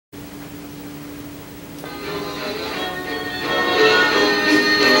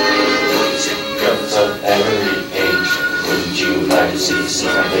might see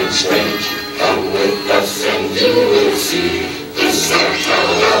something strange. Come with us and you will see. This is the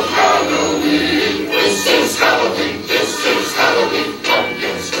color of Halloween. This is Halloween. This is Halloween.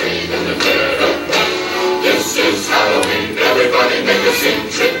 Pumpkins scream in the dead of night. This is Halloween. Everybody make a scene.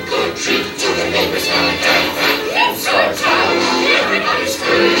 Trick or treat to the neighbors now. It starts Halloween. Everybody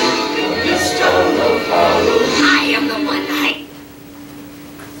scream. This color of Halloween. I am the one.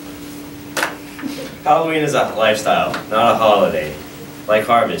 Halloween is a lifestyle, not a holiday. Like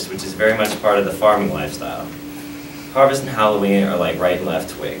harvest, which is very much part of the farming lifestyle. Harvest and Halloween are like right and left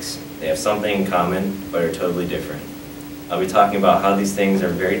twigs. They have something in common, but are totally different. I'll be talking about how these things are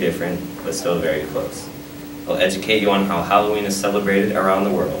very different, but still very close. I'll educate you on how Halloween is celebrated around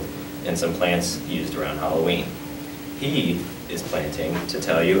the world, and some plants used around Halloween. He is planting to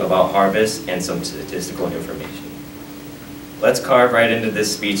tell you about harvest and some statistical information. Let's carve right into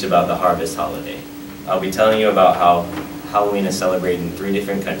this speech about the harvest holiday. I'll be telling you about how Halloween is celebrated in 3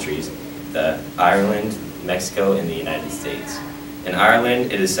 different countries, Ireland, Mexico, and the United States. In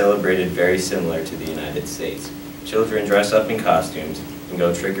Ireland, it is celebrated very similar to the United States. Children dress up in costumes and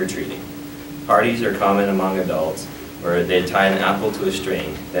go trick-or-treating. Parties are common among adults, where they tie an apple to a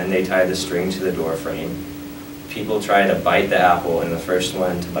string, then they tie the string to the door frame. People try to bite the apple, and the first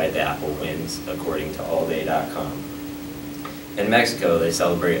one to bite the apple wins, according to allday.com. In Mexico, they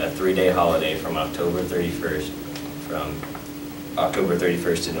celebrate a 3-day holiday from October 31st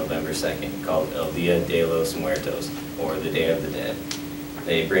to November 2nd, called El Dia de los Muertos, or the Day of the Dead.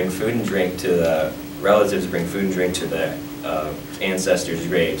 They bring food and drink to the relatives bring food and drink to the ancestors'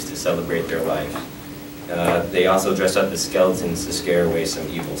 graves to celebrate their life. They also dress up as skeletons to scare away some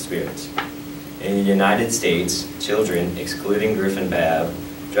evil spirits. In the United States, children, excluding Griffin Jett,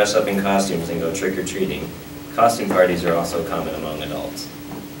 dress up in costumes and go trick-or-treating. Costume parties are also common among adults.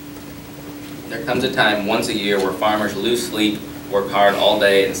 There comes a time once a year where farmers lose sleep, work hard all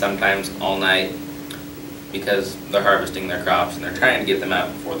day and sometimes all night because they're harvesting their crops and they're trying to get them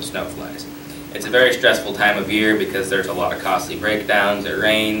out before the snow flies. It's a very stressful time of year because there's a lot of costly breakdowns, it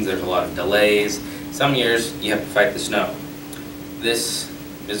rains, there's a lot of delays. Some years you have to fight the snow. This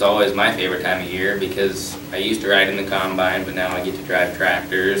is always my favorite time of year because I used to ride in the combine, but now I get to drive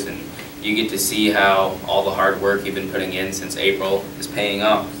tractors, and you get to see how all the hard work you've been putting in since April is paying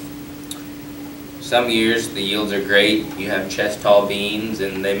off. Some years the yields are great, you have chest-tall beans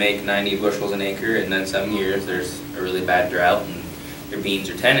and they make 90 bushels an acre, and then some years there's a really bad drought and your beans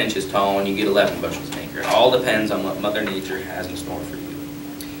are 10 inches tall and you get 11 bushels an acre. It all depends on what Mother Nature has in store for you.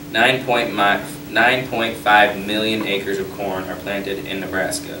 9.5 million acres of corn are planted in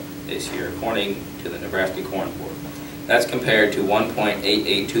Nebraska this year, according to the Nebraska Corn Board. That's compared to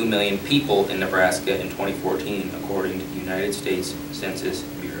 1.882 million people in Nebraska in 2014, according to the United States Census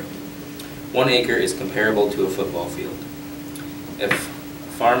Bureau. 1 acre is comparable to a football field. If a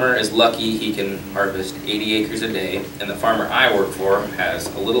farmer is lucky, he can harvest 80 acres a day, and the farmer I work for has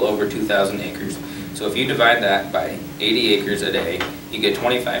a little over 2,000 acres. So if you divide that by 80 acres a day, you get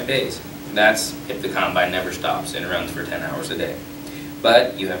 25 days. That's if the combine never stops and runs for 10 hours a day.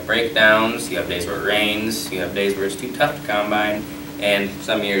 But you have breakdowns, you have days where it rains, you have days where it's too tough to combine, and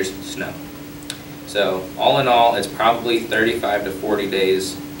some years snow. So all in all, it's probably 35 to 40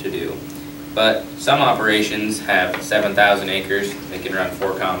 days to do. But some operations have 7,000 acres, they can run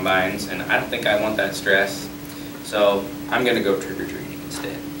 4 combines, and I don't think I want that stress. So I'm going to go trick-or-treating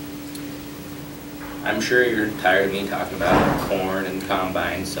instead. I'm sure you're tired of me talking about corn and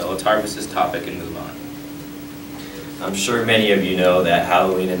combines, so let's harvest this topic and move on. I'm sure many of you know that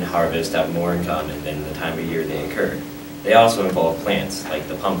Halloween and harvest have more in common than the time of year they occur. They also involve plants, like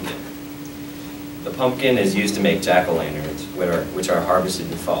the pumpkin. The pumpkin is used to make jack-o'-lanterns, which are harvested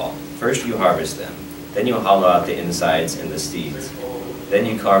in fall. First you harvest them, then you hollow out the insides and the seeds. Then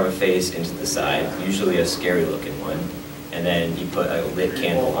you carve a face into the side, usually a scary-looking one, and then you put a lit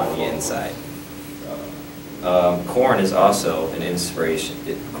candle on the inside. Corn is also an inspiration.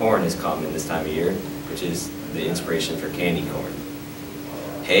 Corn is common this time of year, which is the inspiration for candy corn.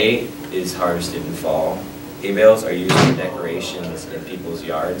 Hay is harvested in fall. Hay bales are used for decorations in people's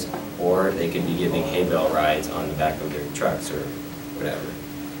yards, or they could be giving hay bale rides on the back of their trucks or whatever.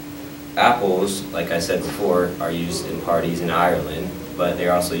 Apples, like I said before, are used in parties in Ireland, but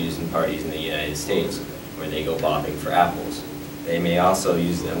they're also used in parties in the United States, where they go bobbing for apples. They may also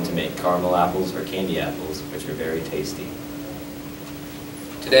use them to make caramel apples or candy apples, which are very tasty.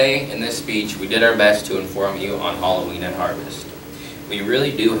 Today, in this speech, we did our best to inform you on Halloween and harvest. We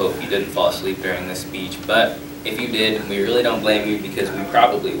really do hope you didn't fall asleep during this speech, but if you did, we really don't blame you because we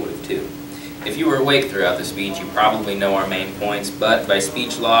probably would have too. If you were awake throughout the speech, you probably know our main points, but by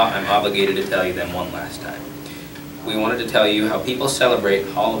speech law, I'm obligated to tell you them one last time. we wanted to tell you how people celebrate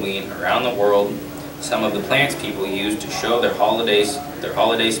Halloween around the world, some of the plants people use to show their holiday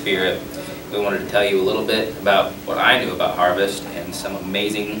spirit. We wanted to tell you a little bit about what I knew about harvest and some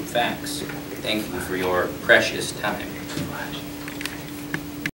amazing facts. Thank you for your precious time.